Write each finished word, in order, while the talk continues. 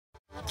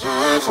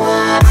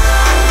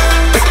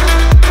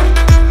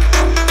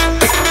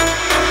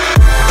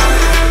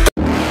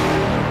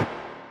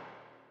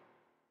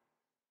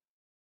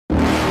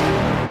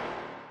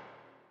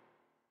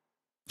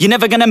You're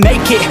never gonna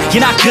make it,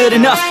 you're not good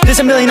enough. There's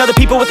a million other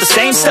people with the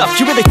same stuff.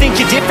 You really think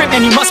you're different?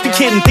 Man, you must be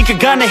kidding. Think you're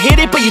gonna hit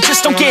it, but you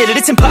just don't get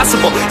it. It's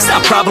impossible, it's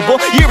not probable,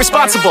 you're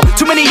irresponsible.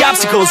 Too many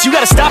obstacles, you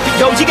gotta stop it,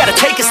 yo. You gotta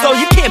take it slow,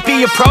 you can't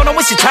be a pro. Don't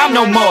waste your time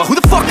no more. Who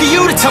the fuck are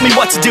you to tell me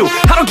what to do?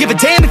 I don't give a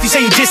damn if you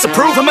say you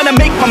disapprove. I'm gonna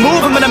make my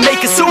move, I'm gonna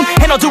make it soon.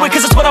 And I'll do it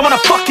cause it's what I wanna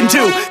fucking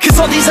do.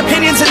 Cause all these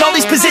opinions and all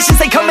these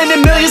positions, they come in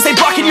millions, they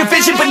blocking your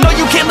vision. But no,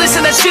 you can't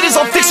listen, that shit is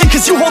all fiction.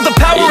 Cause you hold the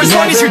power as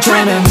long as you're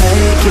dreaming.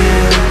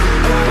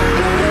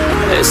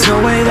 There's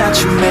no way that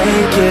you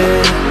make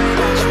it.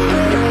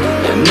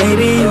 And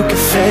maybe you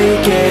can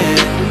fake it,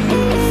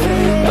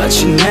 but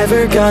you're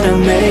never gonna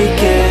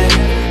make it.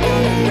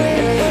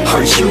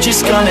 Are you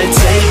just gonna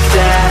take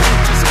that?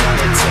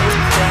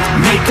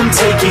 Make them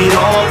take it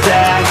all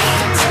back.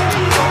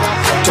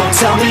 Don't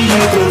tell me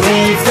you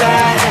believe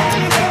that.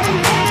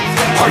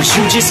 Are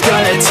you just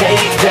gonna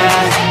take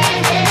that?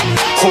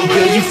 Or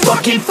will you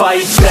fucking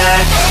fight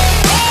back?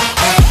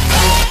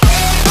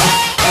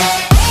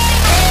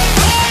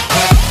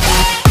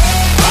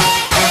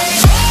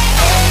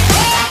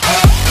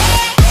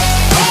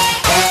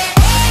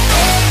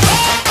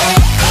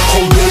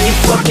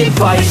 Fucking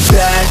fight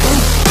back.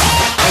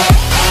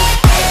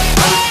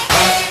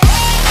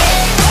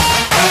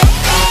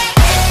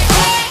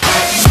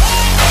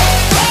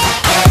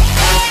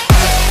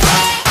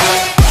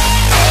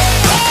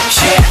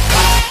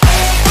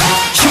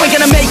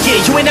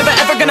 You ain't never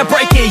ever gonna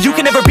break it. You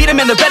can never beat them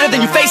and they're better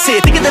than you face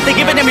it. Thinking that they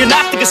give a damn, you're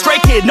not thinking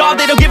straight, kid. No,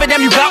 they don't give a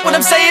damn, you got what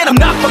I'm saying? I'm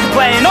not fucking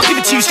playing, I'll give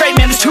it to you straight,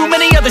 man. There's too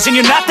many others and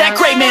you're not that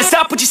great, man.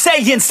 Stop what you're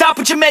saying, stop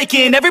what you're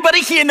making.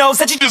 Everybody here knows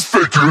that you just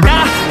faking.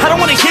 Nah, I don't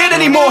wanna hear it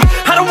anymore,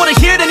 I don't wanna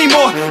hear it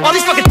anymore. All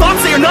these fucking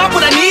thoughts, they are not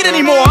what I need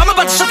anymore. I'm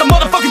about to shut the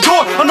motherfucking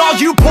door on all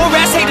you poor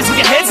ass haters with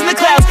your heads in the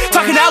clouds,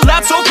 talking out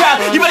loud so proud.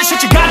 You better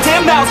shut your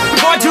goddamn mouth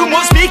before I do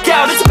more speak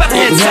out. It's about to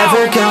head south.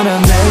 You're never gonna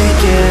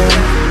make it.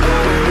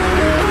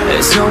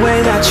 There's no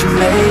way that you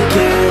make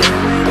it.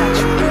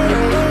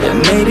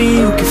 And maybe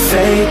you can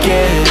fake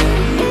it,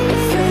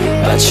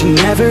 but you're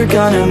never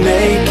gonna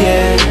make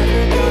it.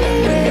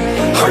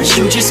 Are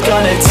you just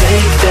gonna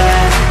take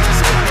that?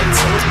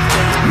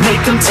 Make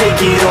them take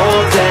it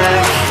all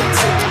back.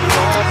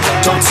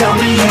 Don't tell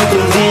me you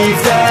believe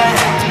that.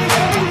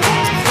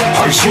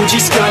 Are you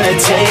just gonna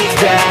take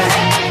that?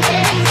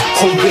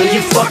 Or will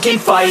you fucking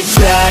fight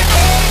back?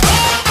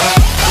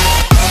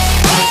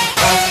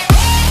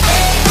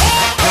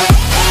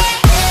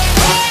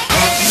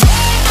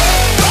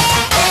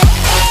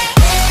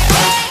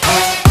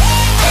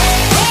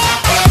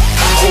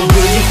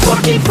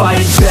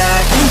 Fight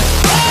back.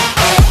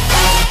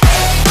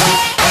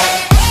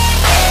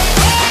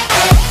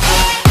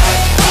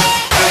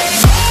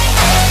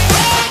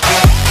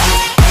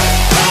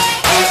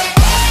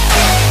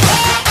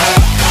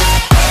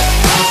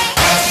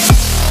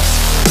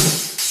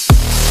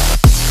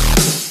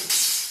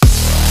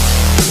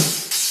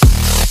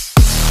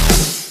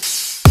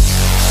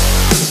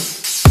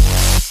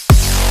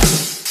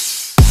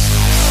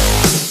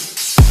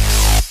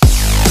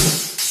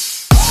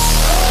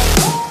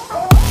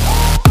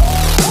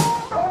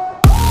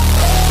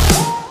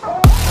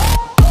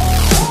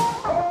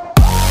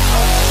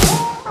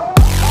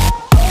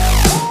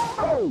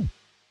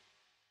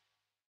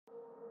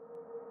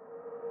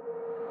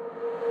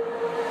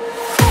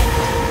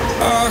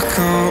 I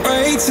can't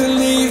wait to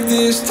leave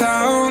this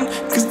town,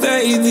 cause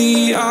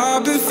lately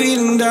I've been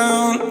feeling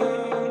down.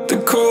 The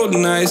cold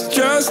nights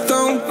just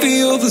don't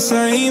feel the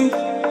same.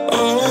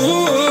 Oh,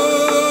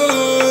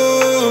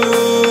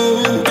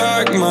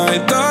 like my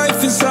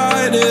life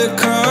inside a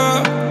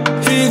car.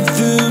 Hit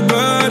the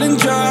button,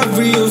 drive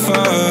real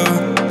far.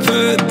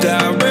 Put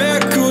that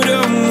record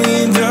on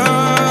me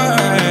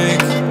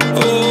like,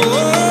 oh,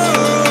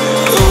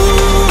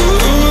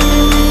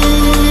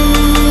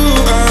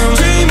 I'm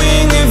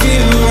dreaming of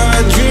you.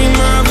 I dream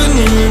of a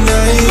new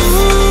night.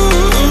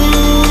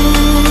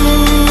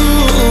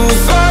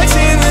 Fight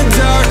in the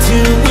dark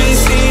till we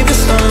see the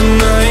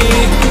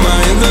sunlight.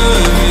 My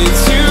love,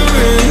 it's you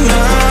and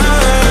I.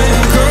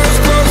 Close,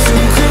 close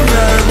and could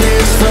light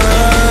this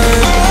fire.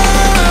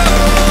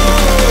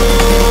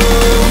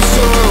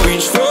 So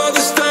reach for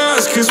the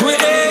stars, cause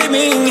we're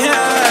aiming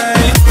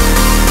high.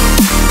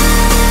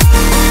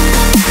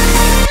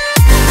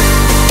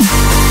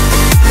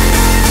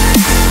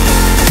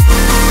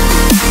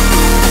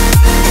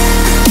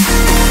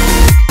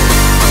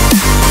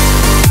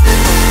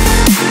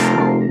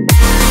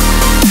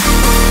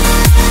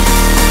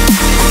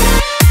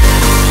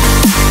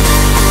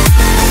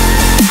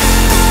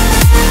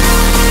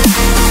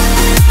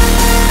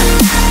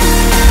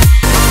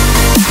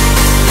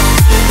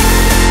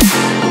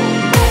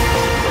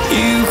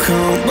 You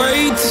can't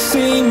wait to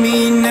see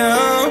me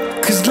now,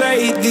 cause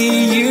lately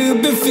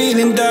you've been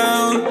feeling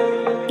down.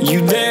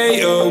 You there